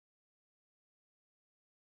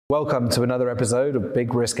Welcome to another episode of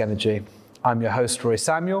Big Risk Energy. I'm your host,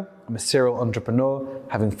 Roei. I'm a serial entrepreneur,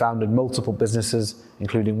 having founded multiple businesses,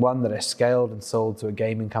 including one that I scaled and sold to a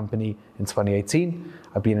gaming company in 2018.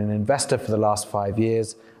 I've been an investor for the last 5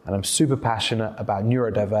 years, and I'm super passionate about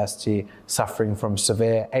neurodiversity, suffering from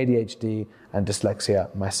severe ADHD and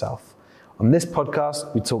dyslexia myself. On this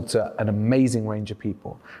podcast, we talk to an amazing range of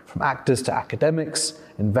people, from actors to academics,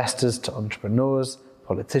 investors to entrepreneurs,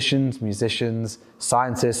 politicians, musicians,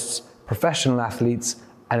 scientists, professional athletes,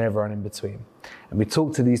 and everyone in between. And we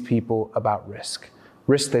talk to these people about risk.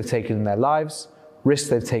 Risk they've taken in their lives, risk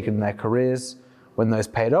they've taken in their careers, when those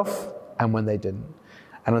paid off and when they didn't.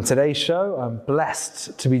 And on today's show, I'm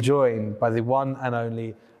blessed to be joined by the one and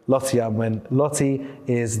only Lottie Unwin. Lottie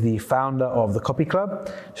is the founder of The Copy Club.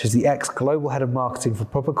 She's the ex-global head of marketing for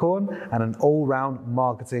Popcorn and an all-round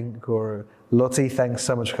marketing guru. Lottie, thanks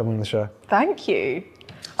so much for coming on the show. Thank you.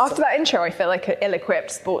 After that intro, I feel like an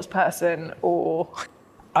ill-equipped sports person or...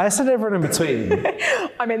 I said everyone in between.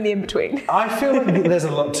 I'm in the in-between. I feel like there's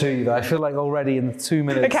a lot to you, though. I feel like already in the 2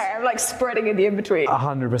 minutes... Okay, I'm like spreading in the in-between.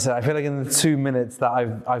 100%. I feel like in the 2 minutes that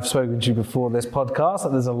I've spoken to you before this podcast,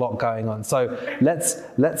 that there's a lot going on. So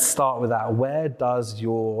let's start with that. Where does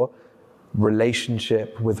your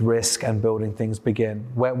relationship with risk and building things begin?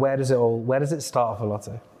 Where does it start for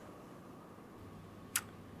Lottie?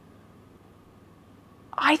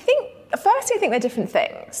 I think they're different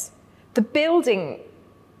things. The building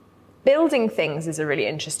things is a really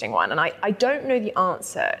interesting one, and I don't know the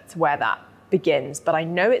answer to where that begins, but I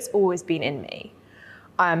know it's always been in me.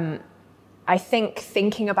 I think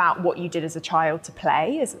thinking about what you did as a child to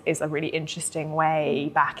play is a really interesting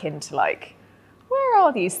way back into like, where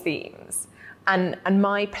are these themes? And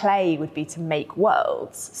my play would be to make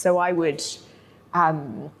worlds. So I would,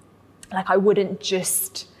 I wouldn't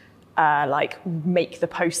just make the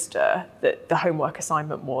poster that the homework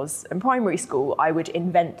assignment was in primary school. I would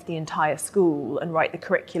invent the entire school and write the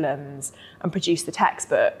curriculums and produce the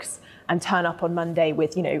textbooks and turn up on Monday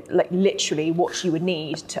with, literally what you would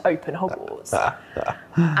need to open Hogwarts.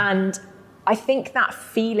 And I think that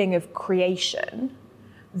feeling of creation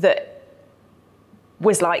that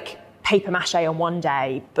was like paper mache on one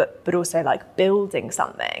day, but also like building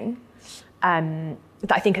something,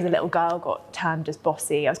 that I think as a little girl got termed as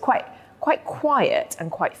bossy. I was quite quiet and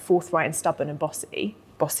quite forthright and stubborn and bossy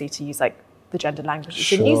to use like the gendered language we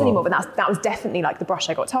shouldn't use anymore, but that was definitely like the brush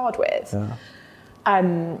I got tarred with.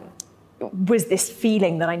 Yeah. Was this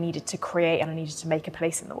feeling that I needed to create and I needed to make a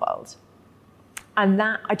place in the world. And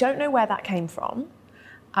that, I don't know where that came from.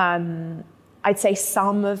 I'd say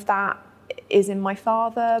some of that is in my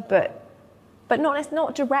father, but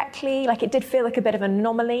not directly. Like it did feel like a bit of an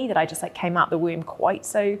anomaly that I just like came out the womb quite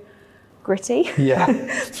so gritty. Yeah.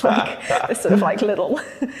 Like this sort of like little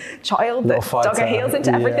child that dug her heels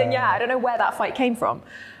into everything. Yeah, I don't know where that fight came from.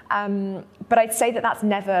 But I'd say that's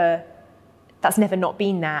never not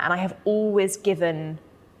been there. And I have always given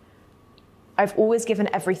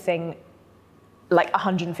everything like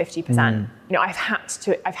 150%. I've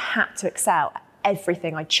had to excel at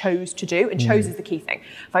everything I chose to do, and chose is the key thing.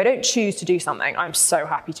 If I don't choose to do something, I'm so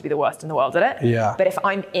happy to be the worst in the world at it. Yeah. But if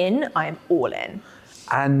I'm in, I am all in.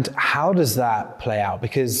 And how does that play out?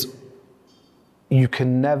 Because you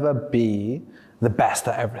can never be the best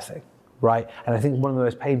at everything, right? And I think one of the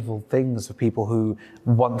most painful things for people who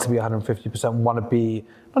want to be 150%, want to be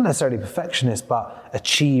not necessarily perfectionist, but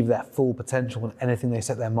achieve their full potential in anything they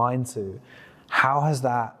set their mind to. How has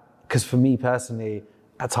that, because for me personally,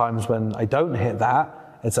 at times when I don't hit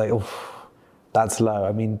that, it's like, oh, that's low.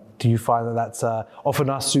 I mean, do you find that that's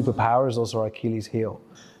often our superpower is also our Achilles heel?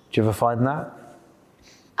 Do you ever find that?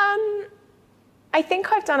 I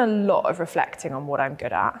think I've done a lot of reflecting on what I'm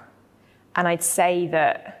good at. And I'd say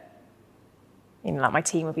that, like my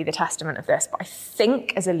team would be the testament of this, but I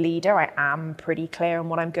think as a leader, I am pretty clear on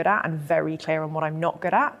what I'm good at and very clear on what I'm not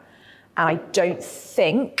good at. And I don't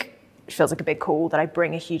think, it feels like a big call, that I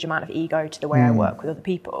bring a huge amount of ego to the way I work with other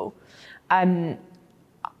people. So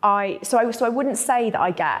I wouldn't say that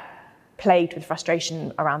I get plagued with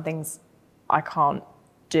frustration around things I can't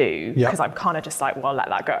do, because I'm kind of just like, well, let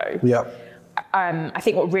that go. Yeah. I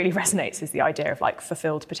think what really resonates is the idea of like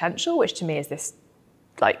fulfilled potential, which to me is this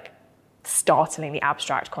like startlingly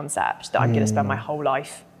abstract concept that I'm going to spend my whole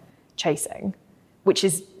life chasing, which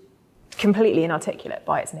is completely inarticulate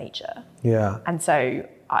by its nature. Yeah. And so,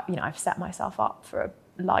 I've set myself up for a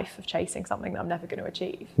life of chasing something that I'm never going to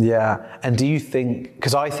achieve. Yeah. And do you think,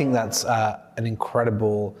 because I think that's an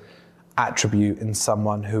incredible attribute in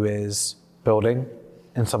someone who is building,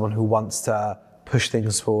 in someone who wants to push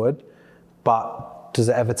things forward, but does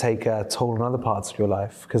it ever take a toll on other parts of your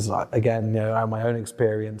life? Because again, you know, out of my own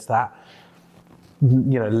experience, that,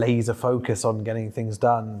 you know, laser focus on getting things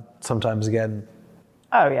done, sometimes again.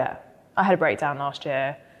 Oh yeah, I had a breakdown last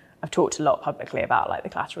year. I've talked a lot publicly about like the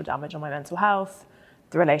collateral damage on my mental health,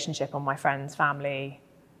 the relationship on my friends, family.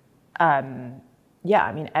 Yeah,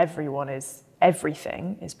 I mean,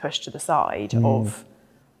 everything is pushed to the side of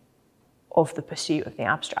the pursuit of the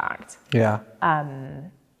abstract. Yeah.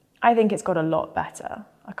 I think it's got a lot better.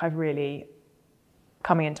 Like I've really,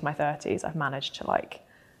 coming into my 30s, I've managed to like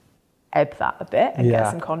ebb that a bit and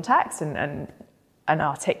get some context and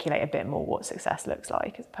articulate a bit more what success looks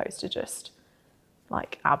like, as opposed to just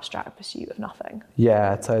like abstract pursuit of nothing.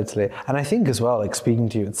 Yeah, totally. And I think as well, like speaking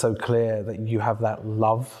to you, it's so clear that you have that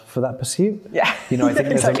love for that pursuit. Yeah, you know, I think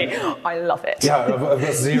exactly. I love it. Yeah, I've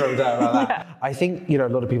got zero doubt about that. Yeah. I think, you know, a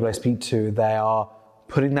lot of people I speak to, they are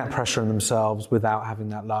putting that pressure on themselves without having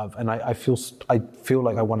that love. And I feel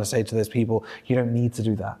like I want to say to those people, you don't need to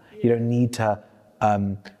do that. You don't need to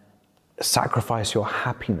sacrifice your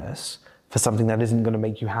happiness for something that isn't going to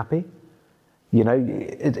make you happy. You know,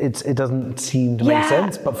 it doesn't seem to make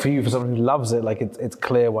sense, but for you, for someone who loves it, like it's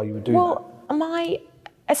clear why you would do that. Well,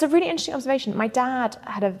 it's a really interesting observation. My dad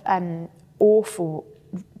had an awful,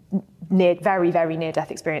 very, very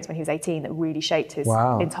near-death experience when he was 18 that really shaped his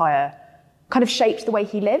entire, kind of shaped the way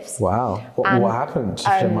he lives. Wow. What happened, if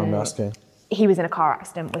you don't mind me asking? He was in a car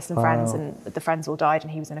accident with some friends, and the friends all died,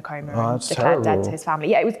 and he was in a coma and declared dead to his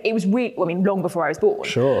family. Yeah, it was really, I mean, long before I was born.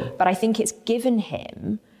 Sure. But I think it's given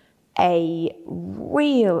him a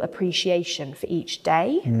real appreciation for each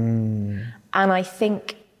day. And I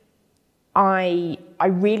think I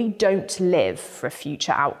really don't live for a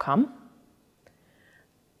future outcome.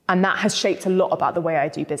 And that has shaped a lot about the way I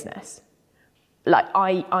do business. Like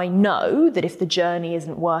I know that if the journey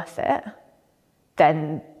isn't worth it,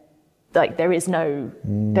 then like there is no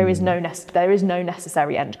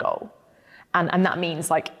necessary end goal. And that means,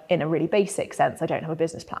 like, in a really basic sense, I don't have a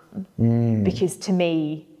business plan. Because to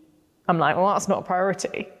me, I'm like, well, that's not a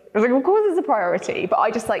priority. I was like, of course it's a priority, but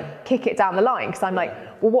I just like kick it down the line because I'm like,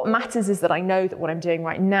 well, what matters is that I know that what I'm doing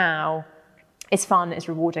right now is fun, is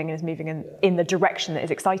rewarding, and is moving in the direction that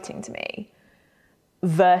is exciting to me,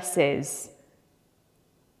 versus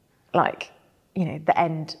like, you know, the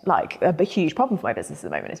end, like a huge problem for my business at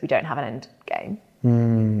the moment is we don't have an end game.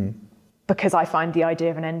 Because I find the idea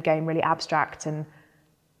of an end game really abstract and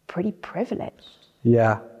pretty privileged.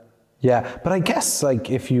 Yeah, but I guess like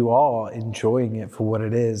if you are enjoying it for what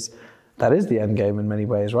it is, that is the end game in many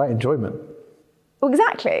ways, right? Enjoyment. Well,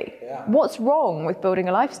 exactly. Yeah. What's wrong with building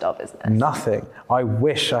a lifestyle business? Nothing. I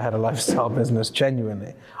wish I had a lifestyle business,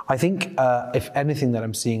 genuinely. I think if anything that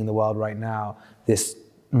I'm seeing in the world right now, this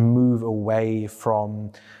move away from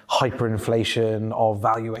hyperinflation of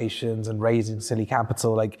valuations and raising silly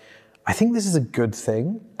capital, like I think this is a good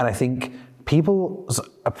thing. And I think people's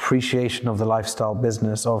appreciation of the lifestyle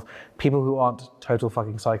business, of people who aren't total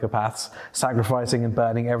fucking psychopaths sacrificing and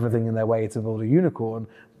burning everything in their way to build a unicorn,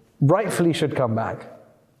 rightfully should come back.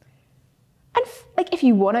 And like, if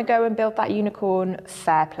you want to go and build that unicorn,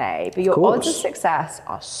 fair play, but your odds of success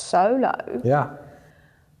are so low. Yeah.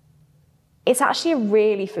 It's actually a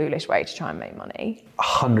really foolish way to try and make money.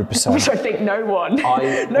 100%. Which I think no one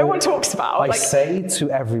talks about. I say to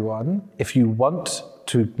everyone, if you want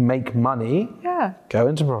to make money, go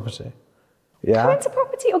into property. Yeah. Go into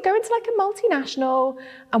property, or go into like a multinational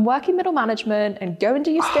and work in middle management and go and do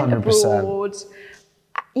your stint 100%. abroad.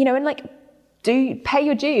 You know, and like pay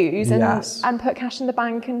your dues and put cash in the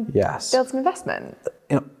bank and build some investment.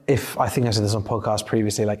 You know, I think I said this on podcast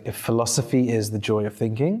previously, like if philosophy is the joy of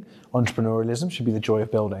thinking, entrepreneurialism should be the joy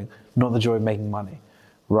of building, not the joy of making money,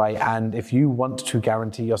 right? And if you want to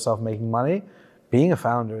guarantee yourself making money, being a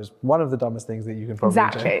founder is one of the dumbest things that you can probably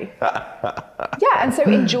do. Yeah, and so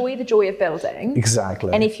enjoy the joy of building.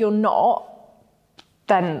 Exactly. And if you're not,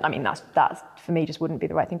 then I mean that's for me just wouldn't be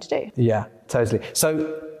the right thing to do. Yeah, totally.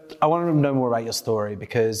 So I want to know more about your story,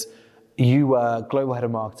 because you were global head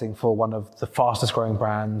of marketing for one of the fastest growing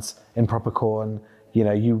brands in Propercorn. You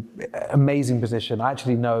know, amazing position. I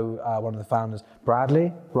actually know one of the founders,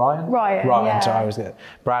 Ryan. Yeah. So I was it.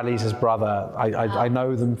 Bradley's his brother. I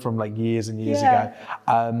know them from like years and years ago.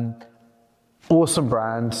 Awesome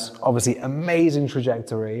brand, obviously amazing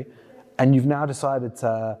trajectory, and you've now decided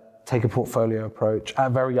to take a portfolio approach at a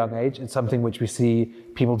very young age. It's something which we see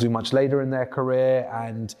people do much later in their career,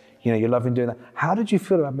 and you know, you're loving doing that. How did you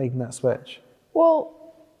feel about making that switch?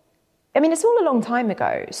 Well, I mean, it's all a long time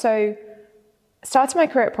ago. So started my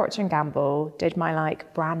career at Procter & Gamble, did my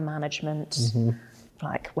like brand management,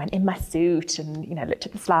 like went in my suit and, you know, looked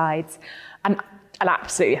at the slides. And and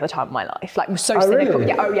absolutely had the time of my life. Like, was so cynical. Really?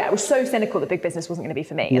 Yeah, it was so cynical that big business wasn't going to be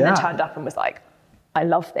for me. And then turned up and was like, I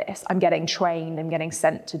love this. I'm getting trained. I'm getting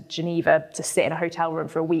sent to Geneva to sit in a hotel room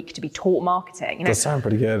for a week to be taught marketing. You know, that sounds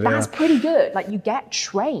pretty good. That's pretty good. Like, you get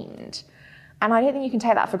trained. And I don't think you can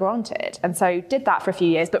take that for granted. And so did that for a few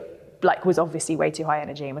years, but like was obviously way too high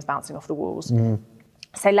energy and was bouncing off the walls.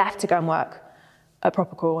 So left to go and work at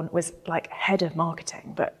Propercorn, was like head of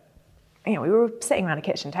marketing, but you know, we were sitting around a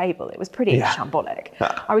kitchen table. It was pretty shambolic.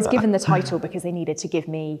 I was given the title because they needed to give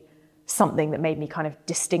me something that made me kind of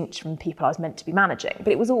distinct from people I was meant to be managing. But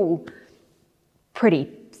it was all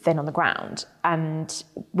pretty thin on the ground, and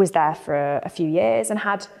was there for a few years and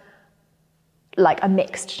had like a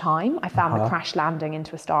mixed time. I found the crash landing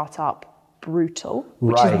into a startup brutal,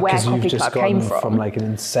 which is where Coffee Club came from. Like an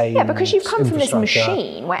insane because you've come from this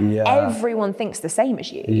machine where everyone thinks the same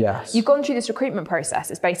as you. Yes. You've gone through this recruitment process.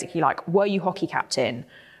 It's basically like, were you hockey captain?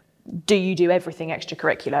 Do you do everything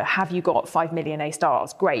extracurricular? Have you got 5 million A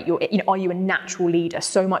stars? Great. Are you a natural leader?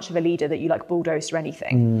 So much of a leader that you like bulldoze through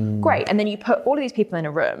anything? Great. And then you put all of these people in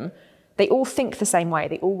a room. They all think the same way.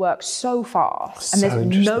 They all work so fast. And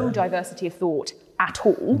there's no diversity of thought at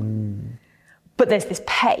all. But there's this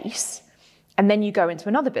pace. And then you go into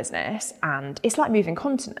another business and it's like moving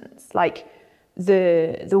continents. Like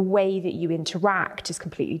the way that you interact is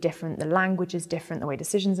completely different. The language is different. The way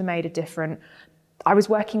decisions are made are different. I was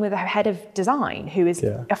working with a head of design who is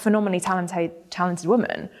a phenomenally talented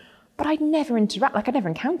woman, but I'd never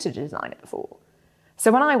encountered a designer before.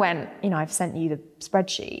 So when I went, I've sent you the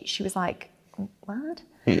spreadsheet, she was like, what?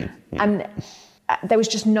 And there was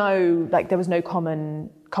just no common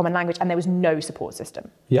language, and there was no support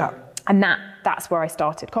system. Yeah. And that's where I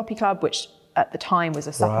started Copy Club, which at the time was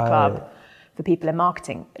a supper club for people in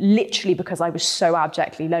marketing, literally because I was so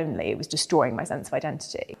abjectly lonely, it was destroying my sense of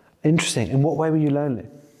identity. Interesting. In what way were you lonely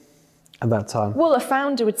at that time? Well, a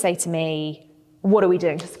founder would say to me, what are we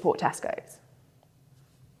doing to support Tesco's?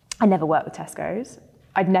 I never worked with Tesco's.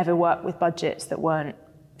 I'd never worked with budgets that weren't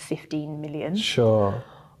 15 million. Sure.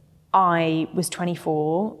 I was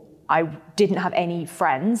 24. I didn't have any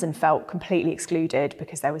friends and felt completely excluded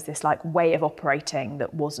because there was this like way of operating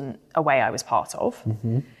that wasn't a way I was part of.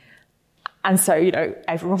 And so,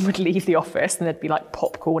 everyone would leave the office and there'd be like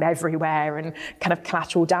popcorn everywhere and kind of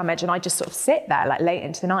collateral damage. And I just sort of sit there like late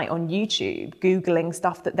into the night on YouTube, Googling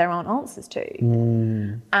stuff that there aren't answers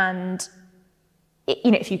to. And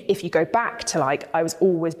if you go back to like, I was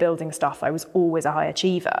always building stuff, I was always a high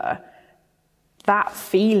achiever, that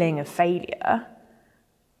feeling of failure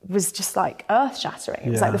was just like earth-shattering. It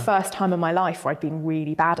was like the first time in my life where I'd been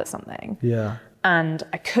really bad at something. Yeah. And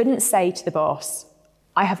I couldn't say to the boss,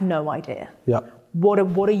 I have no idea. Yeah. What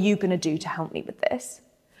are you going to do to help me with this?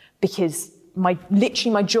 Because my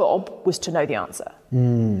job was to know the answer.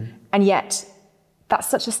 And yet that's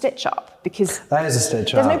such a stitch up because that is a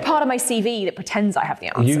stitch there's up. no part of my CV that pretends I have the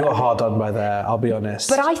answer. You got hard done by there, I'll be honest.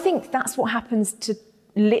 But I think that's what happens to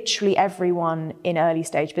literally everyone in early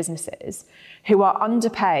stage businesses who are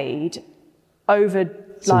underpaid over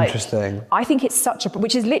interesting. I think it's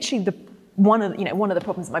which is literally one of the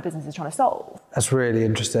problems that my business is trying to solve. That's really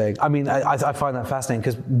interesting. I mean, I find that fascinating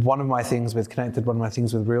because one of my things with Connected, one of my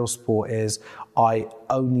things with Real Sport is I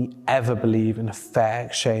only ever believe in a fair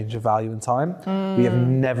exchange of value and time. We have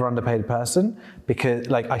never underpaid a person because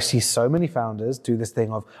I see so many founders do this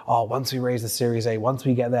thing of, once we raise the Series A, once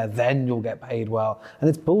we get there, then you'll get paid well. And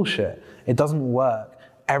it's bullshit. It doesn't work.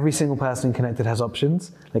 Every single person in Connected has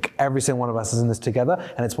options. Like every single one of us is in this together.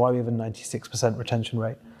 And it's why we have a 96% retention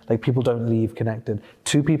rate. Like people don't leave Connected.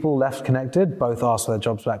 2 people left Connected, both asked for their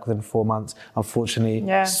jobs back within 4 months.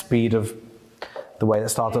 Unfortunately, speed of the way that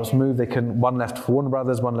startups move, one left for Warner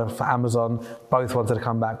Brothers, one left for Amazon, both wanted to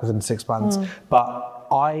come back within 6 months. But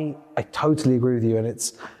I totally agree with you, and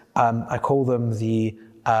it's, I call them the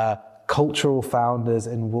cultural founders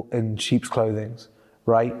in sheep's clothing,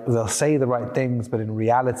 right? They'll say the right things, but in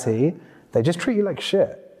reality, they just treat you like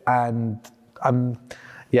shit. And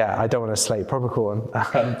I don't want to slate Propercorn.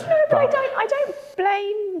 But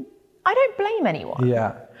I don't blame anyone.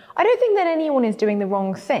 Yeah. I don't think that anyone is doing the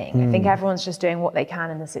wrong thing. I think everyone's just doing what they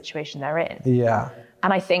can in the situation they're in. Yeah.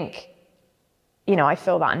 And I think, I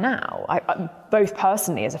feel that now. I both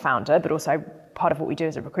personally as a founder, but also part of what we do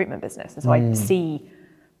as a recruitment business. And so I see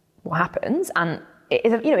what happens, and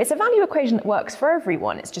it's a value equation that works for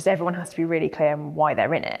everyone. It's just everyone has to be really clear on why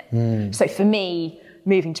they're in it. So for me,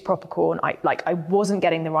 moving to Propercorn, I wasn't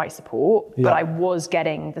getting the right support, but I was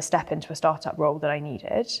getting the step into a startup role that I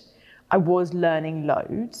needed. I was learning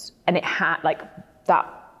loads, and it had that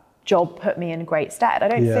job put me in great stead. I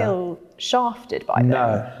don't feel shafted by them.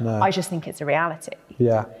 No. I just think it's a reality.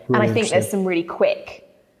 Yeah. Really and I think there's some really quick,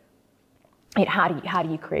 how do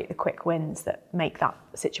you create the quick wins that make that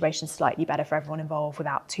situation slightly better for everyone involved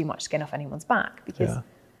without too much skin off anyone's back? Because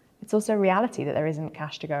it's also a reality that there isn't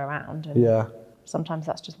cash to go around. And sometimes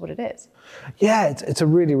that's just what it is. Yeah, it's a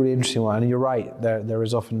really, really interesting one. And you're right, there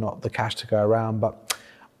is often not the cash to go around. But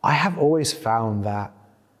I have always found that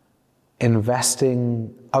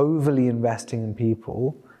overly investing in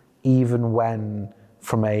people, even when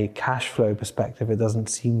from a cash flow perspective it doesn't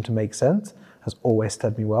seem to make sense, has always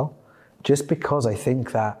served me well. Just because I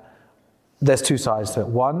think that there's two sides to it.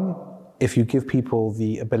 One, if you give people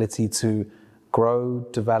the ability to grow,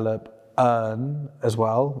 develop, earn as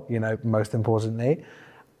well, most importantly,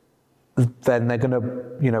 then they're going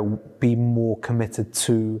to, be more committed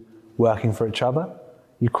to working for each other.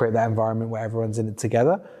 You create that environment where everyone's in it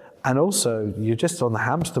together. And also, you're just on the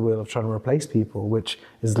hamster wheel of trying to replace people, which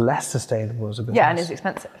is less sustainable as a business. Yeah, and it's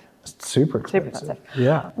expensive. It's super expensive.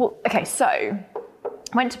 Yeah. Well, okay, so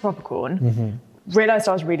went to Propercorn, realised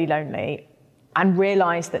I was really lonely, and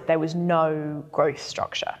realised that there was no growth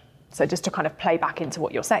structure. So just to kind of play back into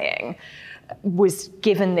what you're saying, was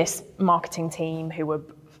given this marketing team who were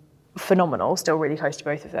phenomenal, still really close to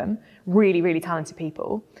both of them, really, really talented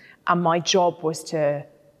people. And my job was to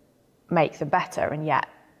make them better. And yet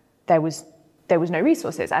there was no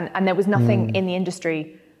resources and there was nothing in the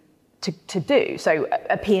industry to do. So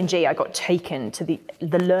at P&G, I got taken to the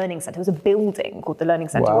learning centre. There was a building called the Learning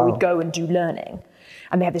Centre where we'd go and do learning.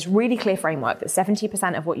 And they had this really clear framework that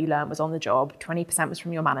 70% of what you learned was on the job, 20% was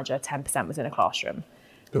from your manager, 10% was in a classroom,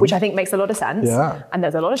 which I think makes a lot of sense. Yeah. And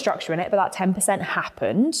there's a lot of structure in it, but that 10%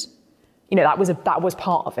 happened. That was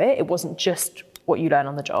part of it. It wasn't just what you learn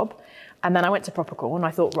on the job. And then I went to Propercorn and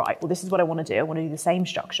I thought, right, well, this is what I want to do. I want to do the same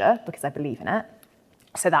structure because I believe in it.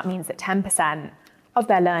 So that means that 10% of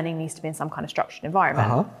their learning needs to be in some kind of structured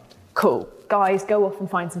environment. Cool. Guys, go off and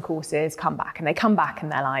find some courses, come back. And they come back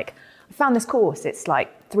and they're like, I found this course. It's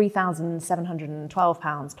like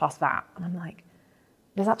 £3,712 plus VAT. And I'm like,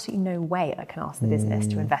 there's absolutely no way I can ask the business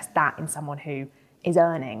to invest that in someone who is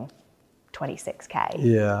earning 26k.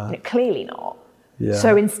 Yeah. Clearly not. Yeah.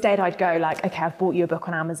 So instead I'd go like, okay, I've bought you a book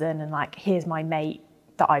on Amazon and like, here's my mate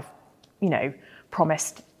that I've,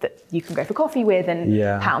 promised that you can go for coffee with and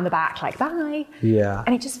pat on the back, like, bye. Yeah.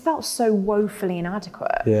 And it just felt so woefully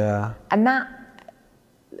inadequate. Yeah. And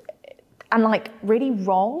like really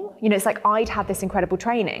wrong. It's like I'd had this incredible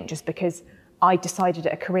training just because I decided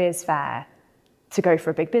at a careers fair to go for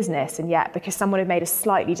a big business. And yet because someone had made a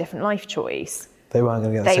slightly different life choice, they weren't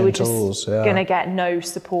going to get the same tools. They were just going to get no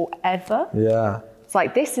support ever. Yeah. It's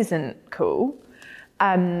like, this isn't cool.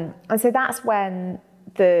 And so that's when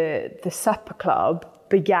the supper club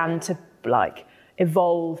began to like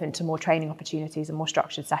evolve into more training opportunities and more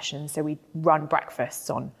structured sessions. So we'd run breakfasts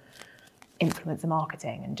on influencer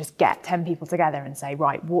marketing and just get 10 people together and say,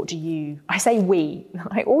 right, I say we,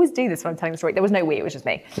 I always do this when I'm telling the story. There was no we, it was just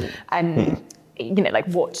me. And, like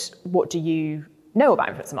what do you know about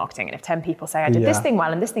influencer marketing? And if 10 people say, I did this thing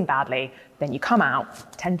well and this thing badly, then you come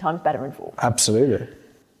out 10 times better informed. Absolutely.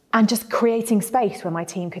 And just creating space where my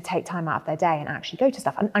team could take time out of their day and actually go to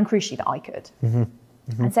stuff, and crucially that I could.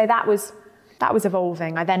 And so that was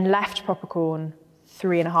evolving. I then left Propercorn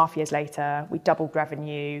 3.5 years later. We doubled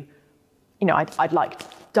revenue. I'd like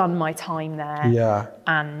done my time there. Yeah.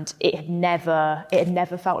 And it had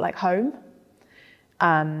never felt like home.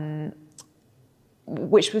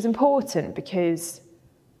 Which was important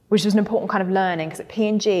which was an important kind of learning, because at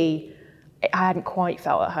P&G, I hadn't quite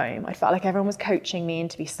felt at home. I felt like everyone was coaching me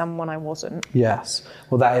into be someone I wasn't. Yes.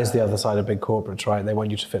 Well, that is the other side of big corporates, right? They want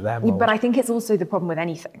you to fit their mold. But I think it's also the problem with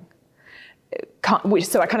anything.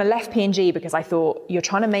 So I kind of left P&G because I thought, you're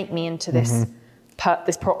trying to make me into this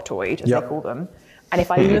proctoid, as they call them. And if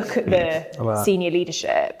I look at the senior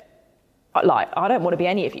leadership, like, I don't want to be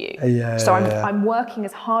any of you. I'm working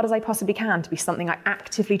as hard as I possibly can to be something I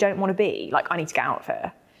actively don't want to be. Like, I need to get out of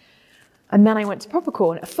here. And then I went to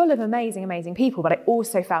Propercorn, full of amazing, amazing people, but I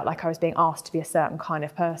also felt like I was being asked to be a certain kind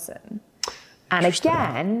of person. And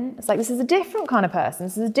again, it's like, this is a different kind of person.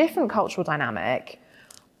 This is a different cultural dynamic.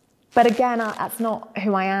 But again, that's not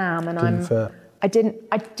who I am. And I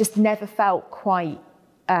just never felt quite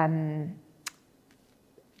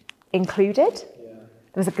included.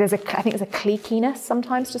 I think there's a cliquiness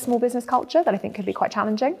sometimes to small business culture that I think could be quite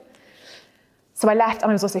challenging. So I left,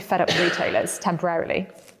 and I was also fed up with retailers temporarily.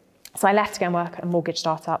 So I left to go and work at a mortgage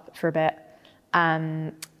startup for a bit.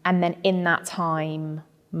 And then in that time,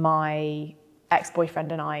 my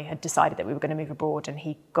ex-boyfriend and I had decided that we were going to move abroad, and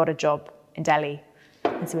he got a job in Delhi.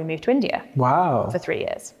 And so we moved to India. Wow. For 3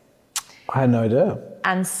 years. I had no idea.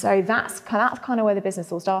 And so that's kind of where the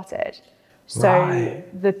business all started. So Right.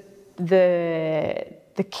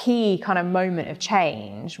 the key kind of moment of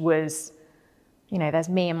change was, there's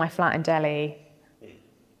me in my flat in Delhi,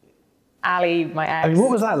 Ali, my ex. I mean,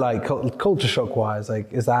 what was that like, culture shock wise?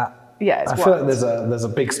 Like, is that? Yeah, it's I feel wild. like there's a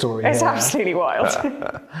big story It's here. absolutely wild.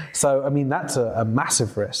 So, I mean, that's a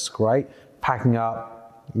massive risk, right? Packing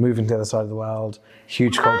up, moving to the other side of the world,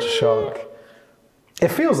 huge culture shock. It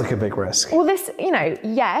feels like a big risk. Well, this,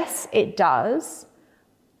 yes, it does.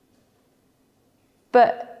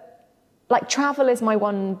 But like travel is my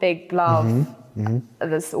one big love.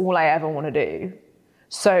 That's all I ever want to do.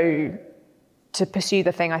 So to pursue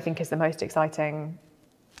the thing I think is the most exciting,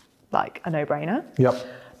 like a no-brainer. Yep.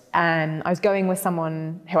 And I was going with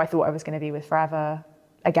someone who I thought I was going to be with forever.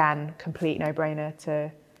 Again, complete no-brainer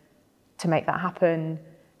to make that happen.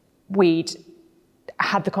 We'd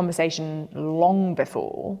had the conversation long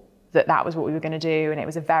before that was what we were going to do, and it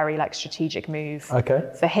was a very like strategic move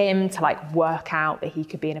for him to like work out that he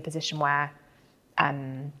could be in a position where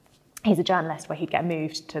he's a journalist, where he'd get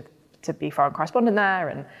moved to be foreign correspondent there,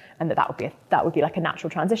 and that would be like a natural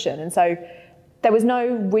transition. And so there was no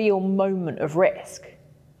real moment of risk.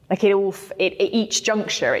 Like each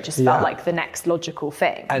juncture, it just felt like the next logical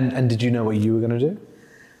thing. And did you know what you were going to do?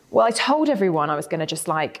 Well, I told everyone I was going to just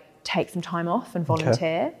like take some time off and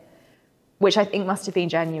volunteer, which I think must have been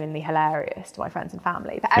genuinely hilarious to my friends and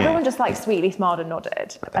family. But everyone just like sweetly smiled and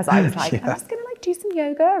nodded as I was like, I'm just going to like do some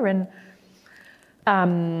yoga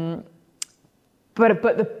and,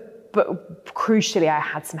 but crucially, I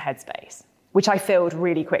had some headspace, which I filled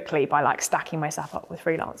really quickly by like stacking myself up with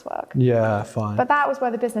freelance work. Yeah, fine. But that was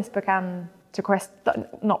where the business began to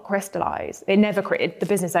not crystallize. The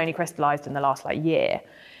business only crystallized in the last like year.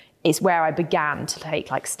 It's where I began to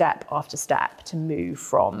take like step after step to move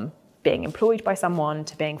from being employed by someone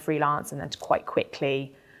to being freelance, and then to quite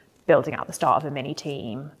quickly building out the start of a mini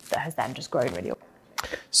team that has then just grown really.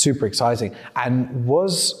 Super exciting. And were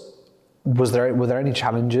there any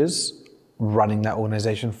challenges running that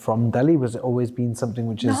organization from Delhi? Was it always been something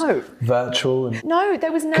which is virtual? No,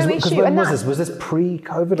 there was no issue. Because when was this? Was this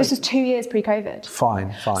pre-COVID? This was 2 years pre-COVID.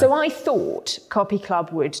 Fine. So I thought Copy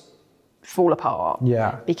Club would fall apart.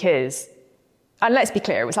 Yeah. Because, and let's be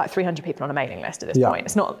clear, it was like 300 people on a mailing list at this point.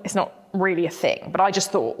 It's not really a thing. But I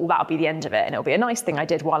just thought, well, that'll be the end of it, and it'll be a nice thing I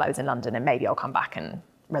did while I was in London, and maybe I'll come back and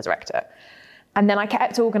resurrect it. And then I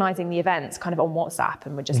kept organising the events kind of on WhatsApp,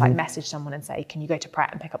 and would just like message someone and say, can you go to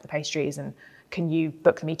Pret and pick up the pastries, and can you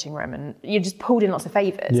book the meeting room? And you just pulled in lots of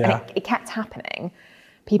favours. Yeah. And it kept happening.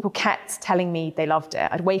 People kept telling me they loved it.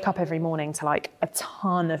 I'd wake up every morning to like a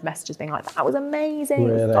ton of messages being like, that was amazing,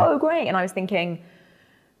 Really? it was so great. And I was thinking,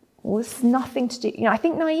 well, there's nothing to do. I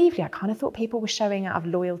think naively, I kind of thought people were showing out of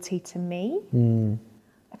loyalty to me.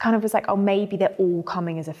 I kind of was like, oh, maybe they're all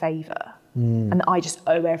coming as a favour. And that I just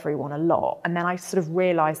owe everyone a lot. And then I sort of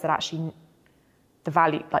realised that actually the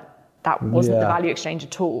value, like that wasn't the value exchange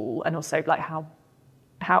at all. And also like how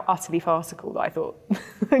utterly farcical that I thought,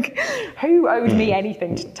 like who owed me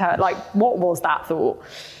anything to tell, like what was that thought?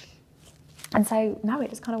 And so, no, it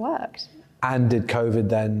just kind of worked. And did COVID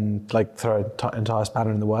then like throw an entire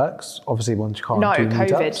spanner in the works? Obviously, once you can't do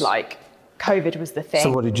meetups. COVID was the thing.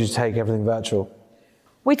 So what did you take, everything virtual?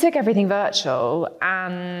 We took everything virtual,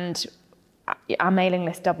 and our mailing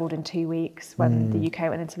list doubled in 2 weeks when the UK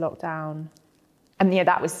went into lockdown. And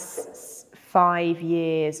that was 5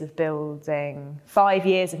 years of building, 5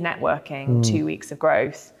 years of networking, 2 weeks of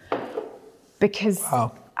growth, because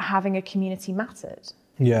having a community mattered.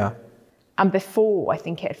 Yeah. And before, I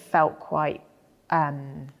think it felt quite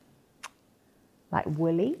like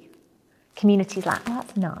woolly. Community's like, oh,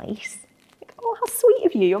 that's nice. Like, oh, how sweet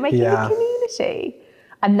of you, you're making a community.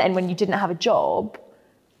 And then when you didn't have a job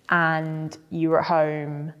and you were at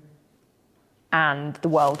home and the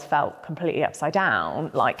world felt completely upside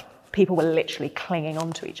down, like people were literally clinging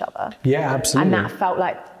on to each other. Yeah, absolutely. And that felt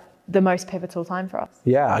like the most pivotal time for us.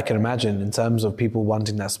 Yeah, I can imagine, in terms of people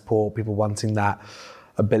wanting that support, people wanting that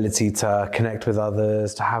ability to connect with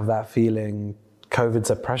others, to have that feeling.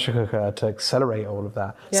 COVID's a pressure cooker to accelerate all of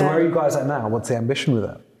that. Yeah. So where are you guys at now? What's the ambition with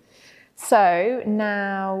it? So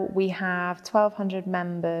now we have 1,200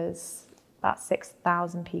 members, about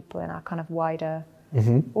 6,000 people in our kind of wider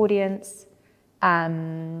audience.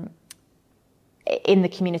 In the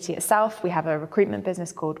community itself, we have a recruitment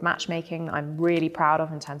business called Matchmaking that I'm really proud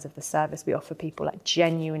of in terms of the service we offer people, like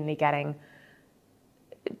genuinely getting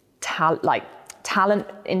talent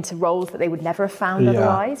into roles that they would never have found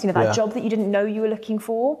otherwise. That job that you didn't know you were looking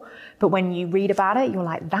for, but when you read about it, you're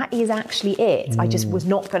like, that is actually it. I just was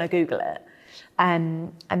not going to Google it.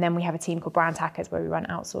 And then we have a team called Brand Hackers where we run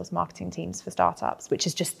outsourced marketing teams for startups, which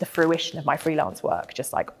is just the fruition of my freelance work,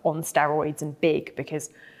 just like on steroids and big, because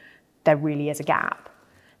there really is a gap.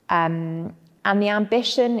 And the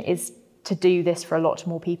ambition is to do this for a lot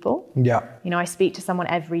more people. Yeah. You know, I speak to someone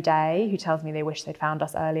every day who tells me they wish they'd found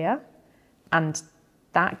us earlier, and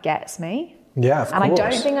that gets me. Yeah, of course. And I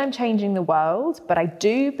don't think I'm changing the world, but I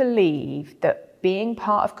do believe that being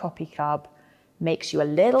part of Copy Club makes you a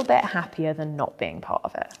little bit happier than not being part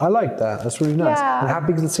of it. I like that. That's really nice. Yeah. And how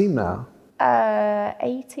big is the team now?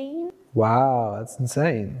 18. Wow, that's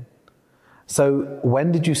insane. So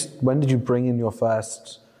when did you bring in your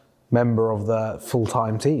first member of the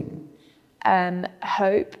full-time team?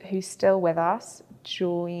 Hope, who's still with us,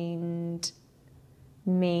 joined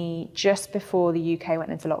me just before the UK went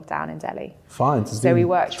into lockdown in Delhi. Fine. So we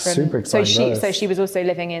worked from super exciting. So she was also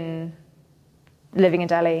living in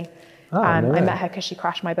Delhi. Oh, no way. I met her because she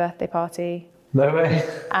crashed my birthday party. No way.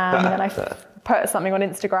 And then I put something on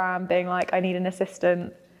Instagram being like, I need an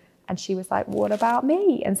assistant. And she was like, what about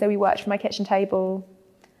me? And so we worked from my kitchen table,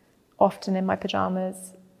 often in my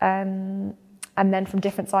pajamas. And then from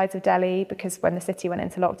different sides of Delhi, because when the city went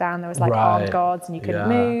into lockdown, there was like armed guards and you couldn't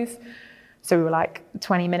move. So we were like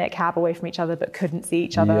 20-minute cab away from each other, but couldn't see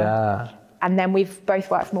each other. Yeah. And then we've both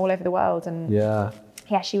worked from all over the world. And yeah,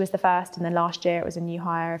 she was the first. And then last year it was a new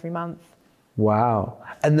hire every month. Wow.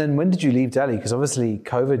 And then when did you leave Delhi? Because obviously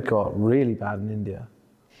COVID got really bad in India.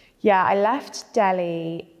 Yeah, I left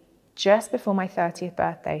Delhi just before my 30th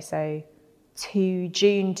birthday. So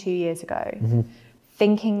June 2 years ago. Mm-hmm.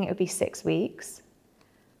 Thinking it would be 6 weeks.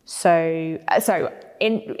 So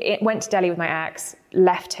went to Delhi with my ex,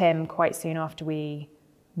 left him quite soon after we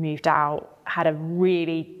moved out, had a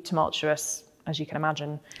really tumultuous, as you can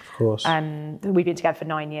imagine. Of course. We've been together for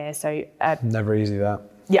 9 years, so... Never easy, that.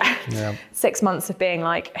 Yeah. 6 months of being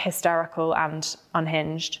like hysterical and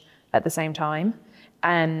unhinged at the same time.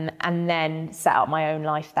 And then set up my own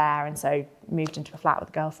life there, and so moved into a flat with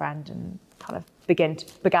a girlfriend and kind of began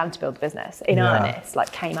to build a business in earnest,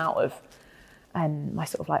 like came out of my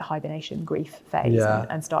sort of like hibernation grief phase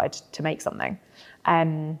and started to make something.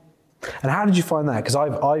 And how did you find that? Because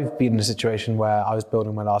I've been in a situation where I was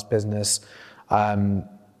building my last business. I had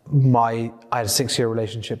a 6-year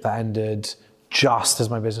relationship that ended just as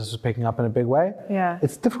my business was picking up in a big way. Yeah.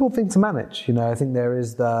 It's a difficult thing to manage. You know, I think there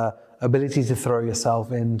is the ability to throw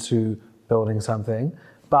yourself into building something,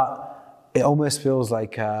 but it almost feels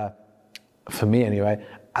like, for me anyway,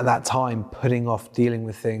 at that time, putting off dealing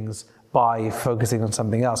with things by focusing on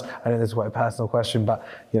something else. I know this is quite a personal question, but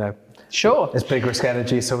sure, it's big risk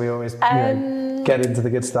energy, so we always get into the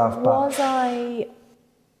good stuff.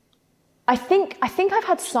 I think I've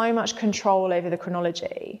had so much control over the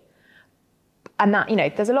chronology, and that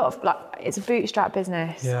there's a lot of it's a bootstrap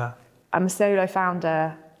business. Yeah, I'm a solo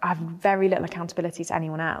founder. I have very little accountability to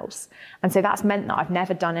anyone else. And so that's meant that I've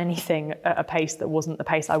never done anything at a pace that wasn't the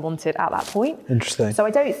pace I wanted at that point. Interesting. So I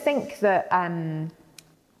don't think that, I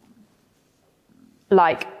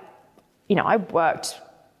worked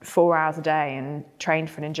 4 hours a day and trained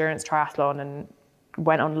for an endurance triathlon and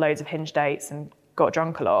went on loads of hinge dates and got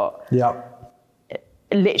drunk a lot. Yeah.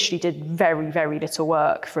 Literally did very, very little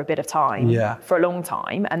work for a bit of time, for a long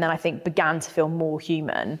time, and then I think began to feel more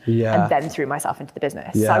human, and then threw myself into the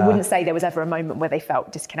business. So I wouldn't say there was ever a moment where they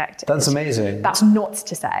felt disconnected. That's amazing. That's not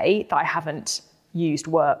to say that I haven't used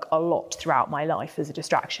work a lot throughout my life as a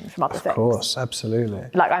distraction from other things. Of course, absolutely.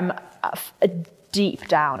 Like I'm a deep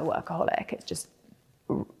down a workaholic. It just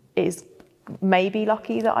is maybe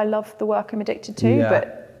lucky that I love the work I'm addicted to,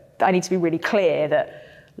 but I need to be really clear that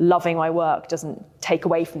loving my work doesn't take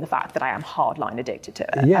away from the fact that I am hardline addicted to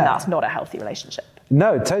it. Yeah. And that's not a healthy relationship.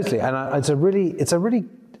 No, totally. And it's a really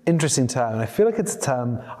interesting term. And I feel like it's a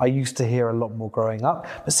term I used to hear a lot more growing up,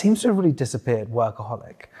 but seems to have really disappeared,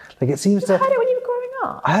 workaholic. Like it seems to... You heard it when you were growing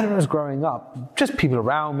up? I heard it when I was growing up. Just people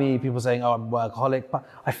around me, people saying, oh, I'm a workaholic. But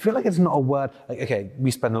I feel like it's not a word... Like, okay, we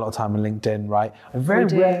spend a lot of time on LinkedIn, right? I very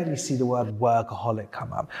rarely see the word workaholic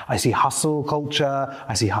come up. I see hustle culture,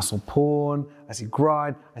 I see hustle porn, I see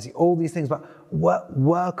grind, I see all these things, but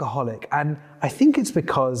workaholic. And I think it's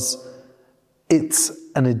because it's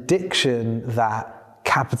an addiction that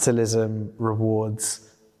capitalism rewards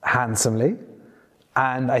handsomely.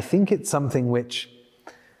 And I think it's something which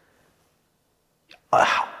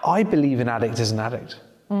I believe an addict is an addict,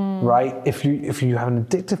 right? If you have an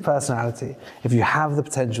addictive personality, if you have the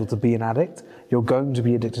potential to be an addict, you're going to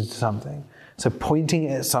be addicted to something. So pointing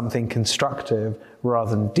it at something constructive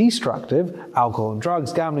rather than destructive, alcohol and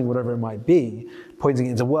drugs, gambling, whatever it might be, pointing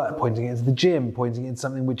it into work, pointing it into the gym, pointing it into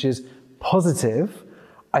something which is positive,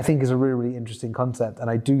 I think is a really, really interesting concept. And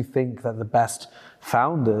I do think that the best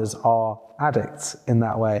founders are addicts in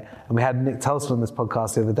that way. And we had Nick Telson on this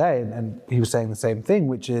podcast the other day, and he was saying the same thing,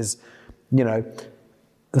 which is, you know,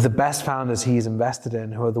 the best founders he's invested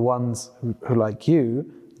in, who are the ones who like you,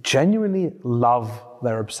 genuinely love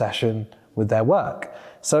their obsession with their work.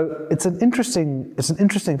 So it's an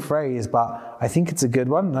interesting phrase, but I think it's a good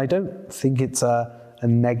one. And I don't think it's a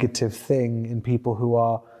negative thing in people who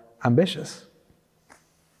are ambitious.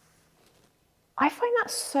 I find that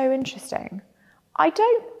so interesting. I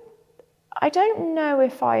don't know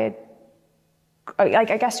if I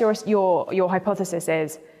guess your hypothesis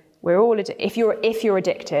is we're all if you're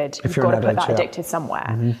addicted, you've got to put that addicted somewhere.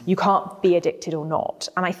 Mm-hmm. You can't be addicted or not.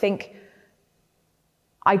 And I think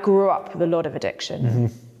I grew up with a lot of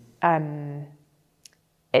addiction. Mm-hmm.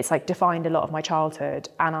 It's like defined a lot of my childhood,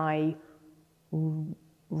 and I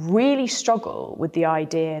really struggle with the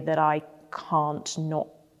idea that I can't not,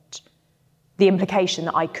 the implication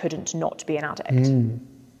that I couldn't not be an addict.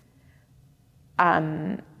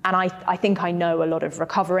 And I think I know a lot of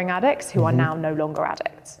recovering addicts who are now no longer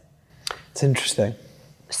addicts. It's interesting.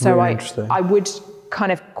 So really interesting. I would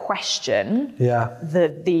kind of question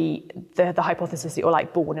the hypothesis that you're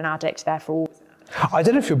like born an addict, therefore. I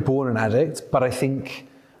don't know if you're born an addict, but I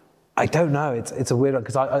don't know. It's a weird one,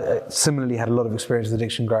 because I similarly had a lot of experience with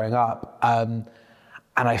addiction growing up, and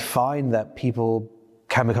I find that people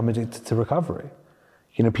can become addicted to recovery.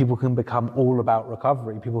 You know, people can become all about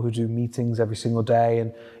recovery. People who do meetings every single day,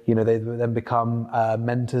 and you know, they then become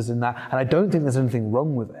mentors in that. And I don't think there's anything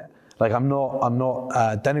wrong with it. Like, I'm not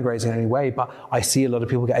denigrating in any way, but I see a lot of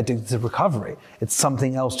people get addicted to recovery. It's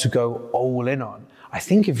something else to go all in on. I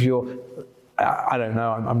think if you're, I don't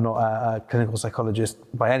know, I'm not a clinical psychologist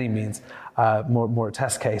by any means, more a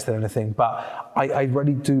test case than anything, but I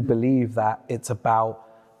really do believe that it's about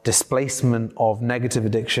displacement of negative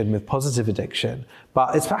addiction with positive addiction.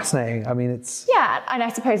 But it's fascinating. I mean, it's... Yeah, and I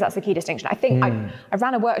suppose that's the key distinction. I think I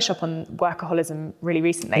ran a workshop on workaholism really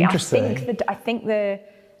recently. Interesting. I think the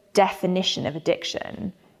definition of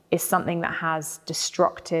addiction is something that has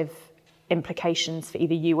destructive implications for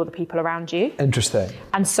either you or the people around you. Interesting.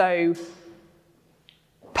 And so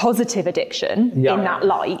positive addiction in that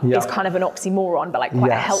light is kind of an oxymoron, but like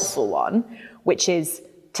quite a helpful one, which is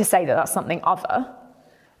to say that that's something other.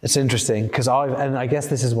 It's interesting, because I guess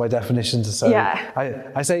this is why definitions are so... Yeah.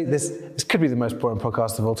 I say this could be the most boring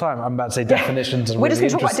podcast of all time. I'm about to say definitions are really interesting. We're just going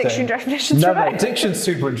to talk about diction definitions. No, diction's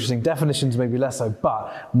super interesting. Definitions maybe less so.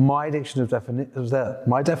 But my definition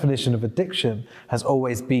of addiction has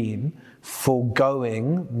always been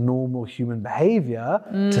foregoing normal human behavior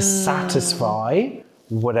to satisfy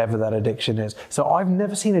whatever that addiction is. So I've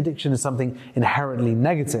never seen addiction as something inherently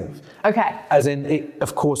negative. Okay. As in,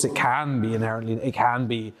 of course it can be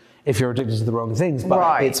if you're addicted to the wrong things,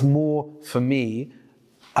 but it's more, for me,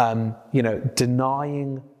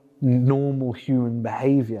 denying normal human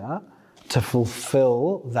behavior to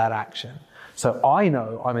fulfill that action. So I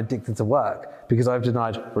know I'm addicted to work because I've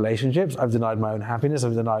denied relationships, I've denied my own happiness,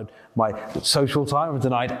 I've denied my social time, I've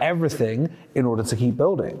denied everything in order to keep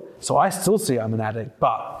building. So I still see I'm an addict,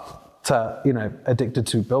 but addicted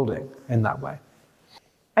to building in that way.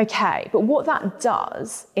 Okay, but what that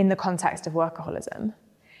does in the context of workaholism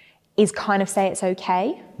is kind of say it's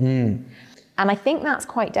okay. And I think that's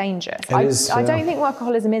quite dangerous. I don't think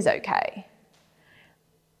workaholism is okay.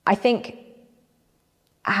 I think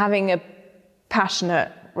having a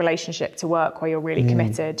passionate relationship to work where you're really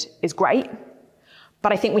committed is great,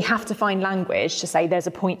 but I think we have to find language to say there's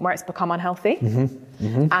a point where it's become unhealthy,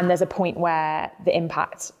 and there's a point where the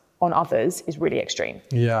impact on others is really extreme.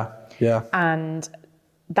 Yeah. And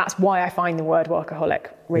that's why I find the word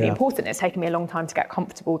workaholic really important. It's taken me a long time to get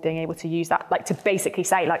comfortable being able to use that, like to basically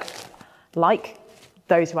say like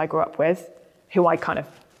those who I grew up with, who I kind of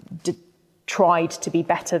tried to be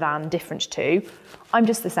better than, different to, I'm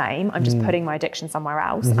just the same. I'm just putting my addiction somewhere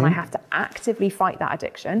else, and I have to actively fight that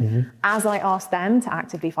addiction as I ask them to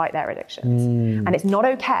actively fight their addictions. And it's not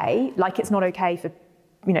okay, like it's not okay for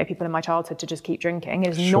people in my childhood to just keep drinking.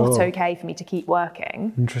 It is not okay for me to keep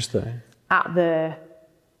working. Interesting. At the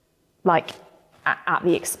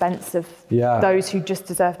expense of those who just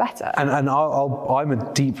deserve better. And I'm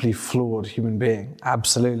a deeply flawed human being,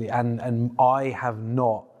 absolutely. And I have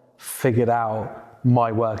not figured out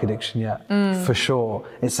my work addiction yet, for sure.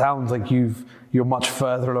 It sounds like you're much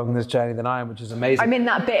further along this journey than I am, which is amazing. I'm in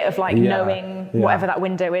that bit of knowing whatever that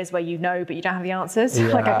window is where you know, but you don't have the answers.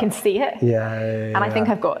 Like I can see it. And I think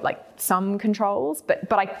I've got some controls, but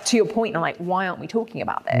to your point, I'm like, why aren't we talking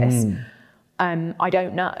about this? I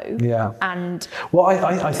don't know. Yeah. And well,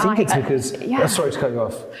 I think it's because, sorry to cut you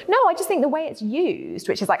off. No, I just think the way it's used,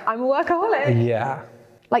 which is like, I'm a workaholic. Yeah.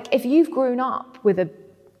 Like if you've grown up with an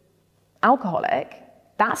alcoholic,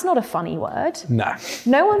 that's not a funny word. No.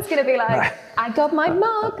 No one's going to be like, I got my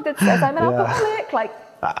mug that says I'm an alcoholic. Like,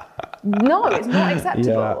 no, it's not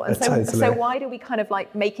acceptable. And so why do we kind of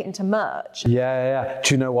like make it into merch? Yeah.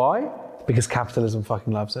 Do you know why? Because capitalism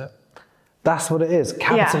fucking loves it. That's what it is.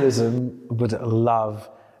 Capitalism would love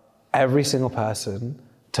every single person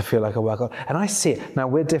to feel like a workaholic. And I see it. Now,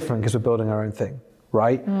 we're different because we're building our own thing,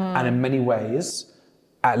 right? And in many ways,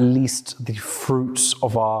 at least the fruits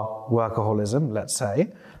of our workaholism, let's say,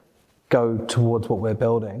 go towards what we're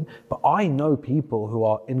building. But I know people who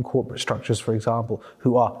are in corporate structures, for example,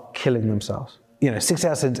 who are killing themselves. 6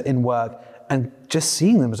 hours in work, and just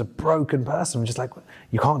seeing them as a broken person, just like,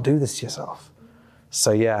 you can't do this to yourself.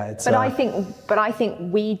 So yeah, it's. But I think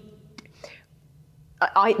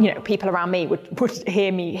people around me would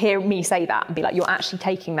hear me say that and be like, you're actually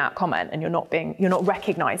taking that comment and you're not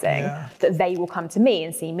recognizing that they will come to me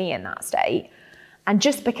and see me in that state. And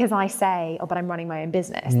just because I say, but I'm running my own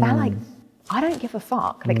business, they're like, I don't give a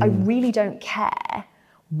fuck. Like, I really don't care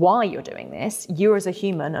why you're doing this. You as a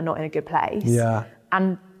human are not in a good place. Yeah.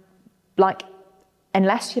 And like,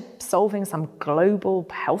 unless you're solving some global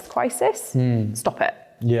health crisis, stop it.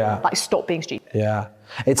 Yeah. Like, stop being stupid. Yeah.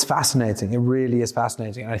 It's fascinating. It really is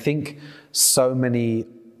fascinating. And I think so many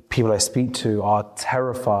people I speak to are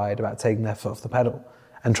terrified about taking their foot off the pedal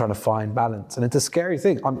and trying to find balance. And it's a scary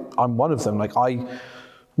thing. I'm one of them. Like, I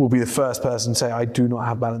will be the first person to say I do not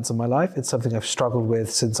have balance in my life. It's something I've struggled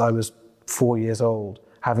with since I was 4 years old,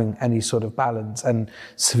 having any sort of balance. And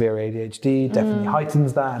severe ADHD definitely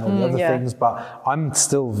heightens that and all the other things. But I'm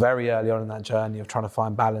still very early on in that journey of trying to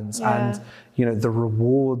find balance. Yeah. And, the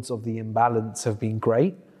rewards of the imbalance have been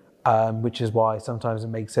great, which is why sometimes it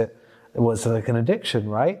makes it was like an addiction,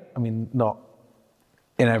 right? I mean, not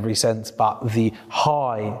in every sense, but the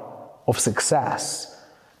high of success,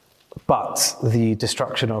 but the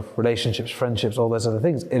destruction of relationships, friendships, all those other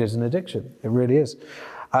things, it is an addiction. It really is.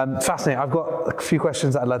 Fascinating. I've got a few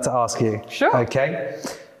questions that I'd like to ask you. Sure. Okay.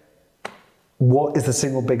 What is the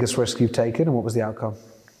single biggest risk you've taken and what was the outcome?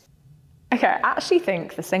 Okay, I actually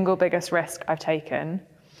think the single biggest risk I've taken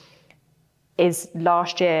is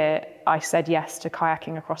last year I said yes to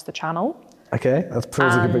kayaking across the channel. Okay, that's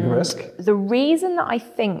pretty a big risk. The reason that I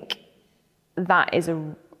think that is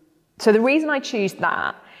so the reason I choose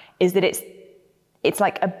that is that it's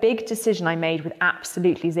like a big decision I made with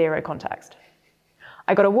absolutely zero context.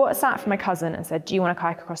 I got a WhatsApp from my cousin and said, do you want to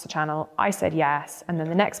kayak across the channel? I said yes. And then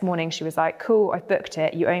the next morning she was like, cool, I've booked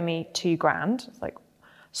it. You owe me $2,000. It's like,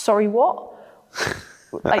 sorry, what?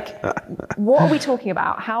 Like, what are we talking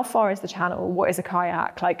about? How far is the channel? What is a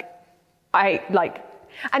kayak? I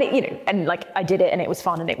did it and it was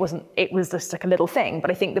fun and it was just like a little thing.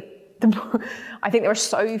 But I think I think there are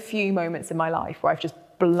so few moments in my life where I've just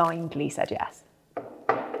blindly said yes.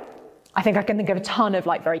 I think I can think of a ton of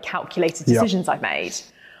like very calculated decisions I've made,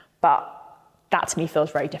 but that to me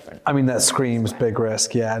feels very different. I mean, that screams big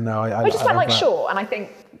risk. Yeah, no, I just went like, sure. And I think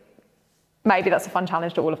maybe that's a fun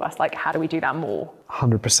challenge to all of us. Like, how do we do that more?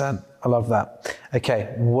 100%. I love that.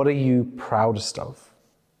 Okay. What are you proudest of?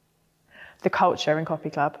 The culture in Coffee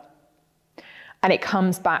Club. And it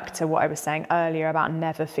comes back to what I was saying earlier about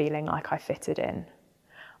never feeling like I fitted in.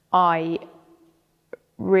 I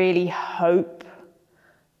really hope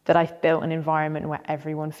that I've built an environment where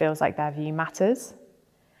everyone feels like their view matters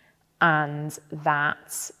and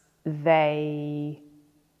that they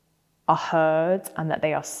are heard and that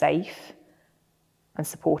they are safe and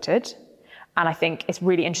supported. And I think it's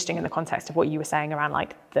really interesting in the context of what you were saying around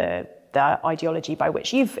like the ideology by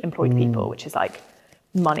which you've employed people, which is like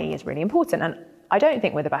money is really important. And I don't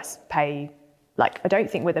think we're the best pay, like I don't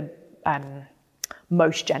think we're the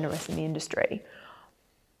most generous in the industry.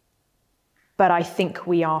 But I think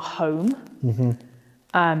we are home. Mm-hmm.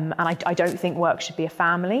 And I don't think work should be a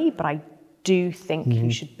family, but I do think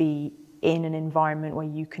you should be in an environment where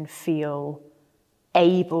you can feel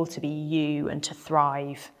able to be you and to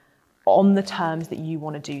thrive on the terms that you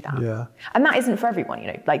want to do that. Yeah. And that isn't for everyone,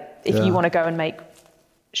 like if you want to go and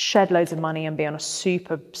shed loads of money and be on a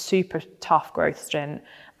super, super tough growth stint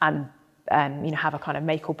and have a kind of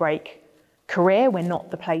make or break career, we're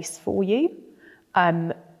not the place for you.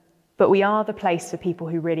 But we are the place for people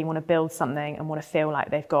who really want to build something and want to feel like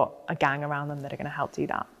they've got a gang around them that are going to help do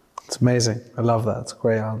that. It's amazing. I love that. It's a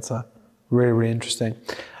great answer. Really, really interesting.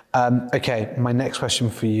 Okay, my next question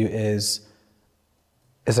for you is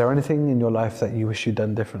there anything in your life that you wish you'd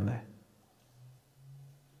done differently?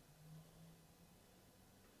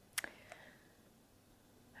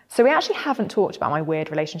 So we actually haven't talked about my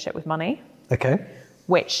weird relationship with money. Okay.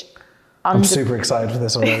 Which I'm super excited for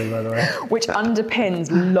this already, by the way. Which underpins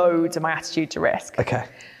loads of my attitude to risk. Okay.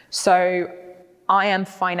 So I am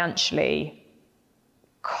financially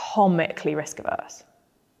comically risk averse.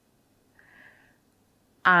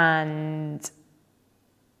 And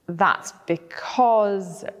that's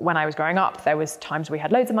because when I was growing up, there was times we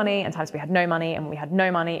had loads of money and times we had no money, and when we had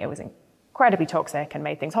no money, it was incredibly toxic and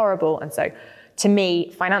made things horrible. And so to me,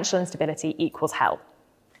 financial instability equals hell.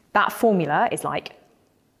 That formula is like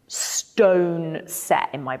stone set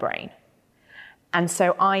in my brain. And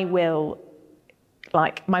so I will,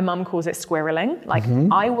 like, my mum calls it squirreling. Like,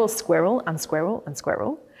 I will squirrel and squirrel and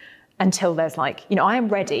squirrel until there's like, you know, I am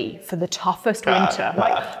ready for the toughest winter.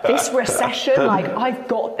 Like, this recession, like, I've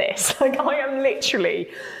got this. Like, I am literally,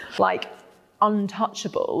 like,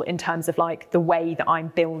 untouchable in terms of, like, the way that I'm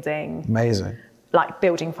building. Amazing. Like,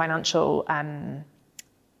 building financial, kind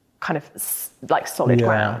of, like, solid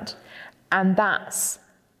ground. And that's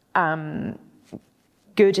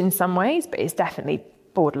good in some ways, but it's definitely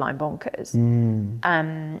borderline bonkers.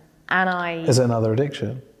 And Is it another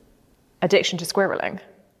addiction? Addiction to squirreling.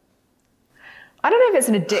 I don't know if it's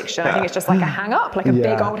an addiction. I think it's just like a hang up, like a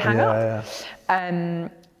big old hang up.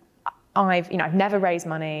 I've never raised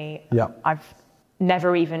money. Yep. I've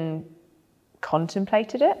never even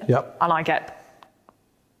contemplated it. Yep. And I get,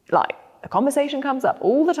 like, a conversation comes up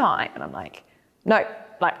all the time, and I'm like, no,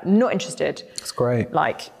 like, not interested. That's great.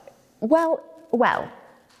 Like, well,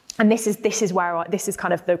 and this is where this is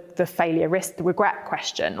kind of the failure risk, the regret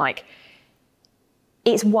question. Like,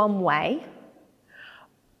 it's one way,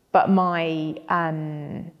 but my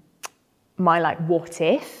like what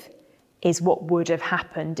if is what would have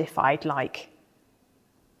happened if I'd like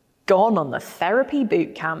gone on the therapy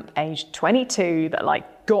boot camp aged 22 that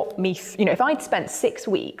like got me, you know, if I'd spent 6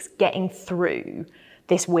 weeks getting through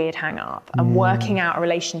this weird hang up and working out a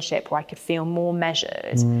relationship where I could feel more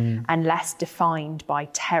measured and less defined by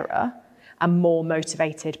terror and more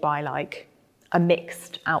motivated by like a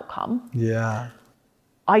mixed outcome. Yeah.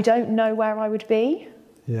 I don't know where I would be.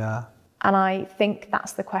 Yeah. And I think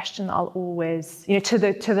that's the question that I'll always, you know, to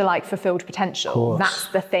the like fulfilled potential. That's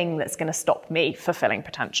the thing that's going to stop me fulfilling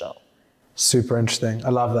potential. Super interesting. I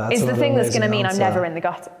love that. It's the thing that's going to mean I'm never in the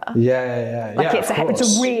gutter. Yeah. Like it's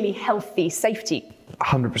a really healthy safety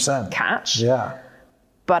 100% catch. Yeah.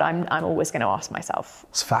 But I'm always going to ask myself,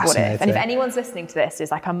 it's fascinating. What if? And if anyone's listening to this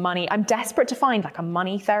is like I'm desperate to find like a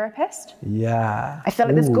money therapist. Yeah. I feel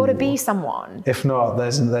like there's got to be someone. If not,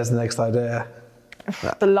 there's the next idea.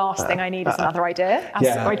 The last thing I need is another idea, as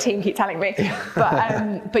my team keep telling me.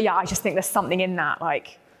 But yeah, I just think there's something in that.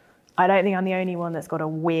 Like, I don't think I'm the only one that's got a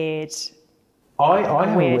weird. I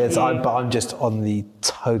have a weird side, but I'm just on the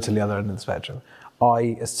totally other end of the spectrum.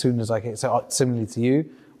 As soon as I came, so similarly to you,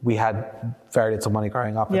 we had very little money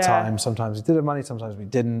growing up at times. Sometimes we did have money, sometimes we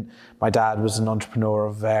didn't. My dad was an entrepreneur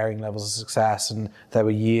of varying levels of success, and there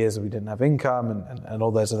were years that we didn't have income and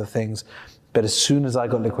all those other things. But as soon as I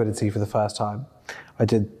got liquidity for the first time, I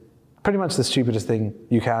did pretty much the stupidest thing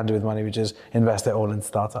you can do with money, which is invest it all in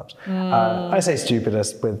startups. I say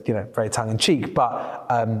stupidest with, you know, very tongue in cheek, but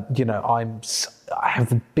you know, I have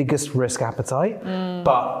the biggest risk appetite.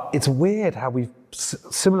 But it's weird how we've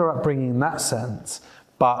similar upbringing in that sense,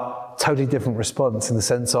 but totally different response in the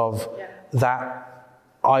sense of that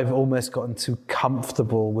I've almost gotten too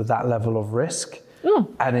comfortable with that level of risk,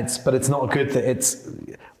 and it's not good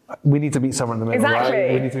that we need to meet somewhere in the middle,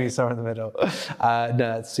 right? We need to meet somewhere in the middle.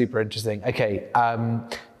 No, it's super interesting. Okay,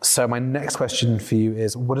 so my next question for you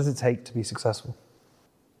is, what does it take to be successful?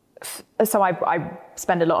 So I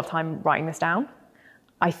spend a lot of time writing this down.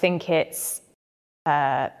 I think it's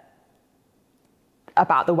about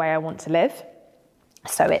the way I want to live.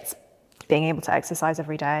 So it's being able to exercise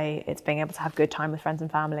every day. It's being able to have good time with friends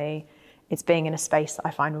and family. It's being in a space that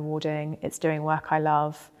I find rewarding. It's doing work I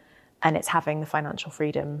love. And it's having the financial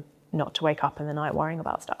freedom not to wake up in the night worrying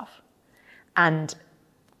about stuff. And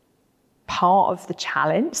part of the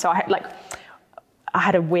challenge, so I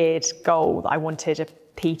had a weird goal that I wanted a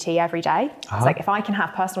PT every day. It's like, if I can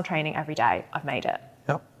have personal training every day, I've made it.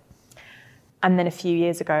 Yep. And then a few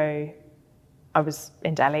years ago, I was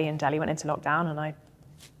in Delhi, and Delhi went into lockdown, and I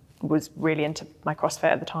was really into my CrossFit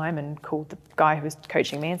at the time and called the guy who was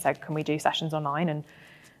coaching me and said, can we do sessions online? And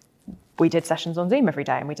we did sessions on Zoom every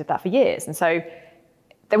day, and we did that for years. And so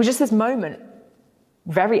there was just this moment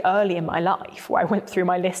very early in my life where I went through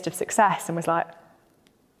my list of success and was like,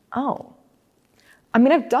 oh, I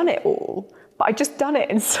mean, I've done it all, but I just done it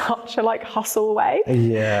in such a like hustle way.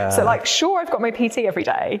 Yeah. So like, sure, I've got my PT every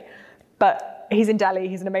day, but he's in Delhi,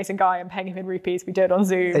 he's an amazing guy, I'm paying him in rupees, we do it on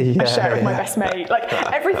Zoom, I share it with my best mate. Like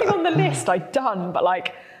everything on the list I'd done, but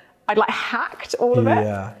like I'd like hacked all of it.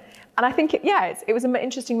 Yeah. And I think, it was an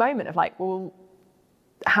interesting moment of like, well,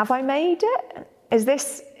 have I made it? Is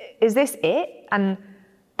this it? And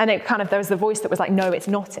it kind of, there was the voice that was like, no, it's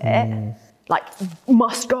not it. Like,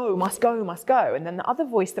 must go. And then the other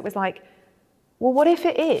voice that was like, well, what if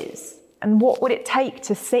it is? And what would it take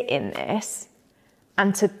to sit in this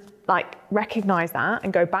and to like recognize that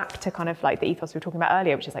and go back to kind of like the ethos we were talking about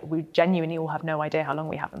earlier, which is like, we genuinely all have no idea how long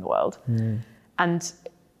we have in the world. And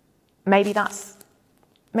maybe that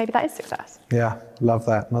is success. Yeah, love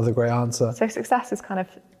that. Another great answer. So success is kind of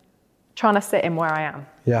trying to sit in where I am.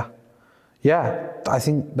 Yeah. Yeah, I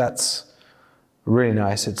think that's really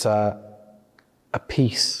nice. It's a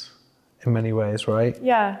peace in many ways, right?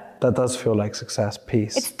 Yeah. That does feel like success,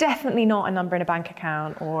 peace. It's definitely not a number in a bank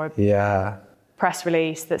account or yeah. press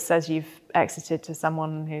release that says you've exited to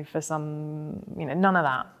someone who for some, none of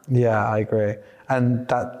that. Yeah, I agree. And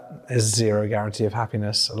that is zero guarantee of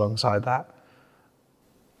happiness alongside that.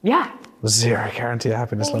 Yeah. Zero guarantee of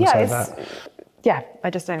happiness alongside that. Yeah, I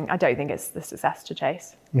don't think it's the success to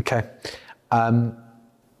chase. Okay. My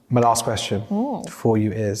last question for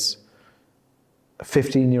you is,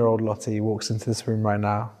 15-year-old Lottie walks into this room right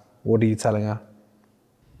now. What are you telling her?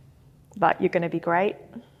 That you're going to be great.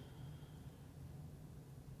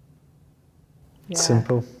 Yeah.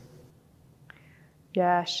 Simple.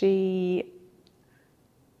 Yeah, she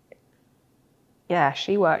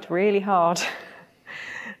worked really hard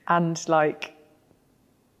and like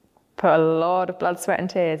put a lot of blood, sweat and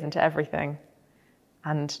tears into everything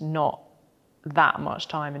and not that much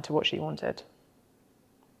time into what she wanted.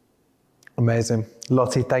 Amazing.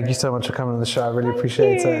 Lottie, thank you so much for coming on the show. I really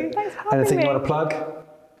appreciate it. Thanks for having Anything me. you want to plug?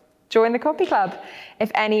 Join the Copy Club.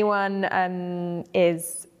 If anyone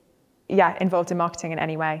is involved in marketing in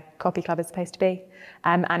any way, Copy Club is the place to be.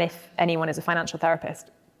 And if anyone is a financial therapist,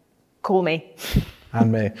 call me.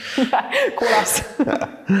 And me. Call us.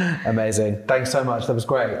 Amazing. Thanks so much. That was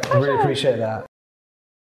great. I really appreciate that.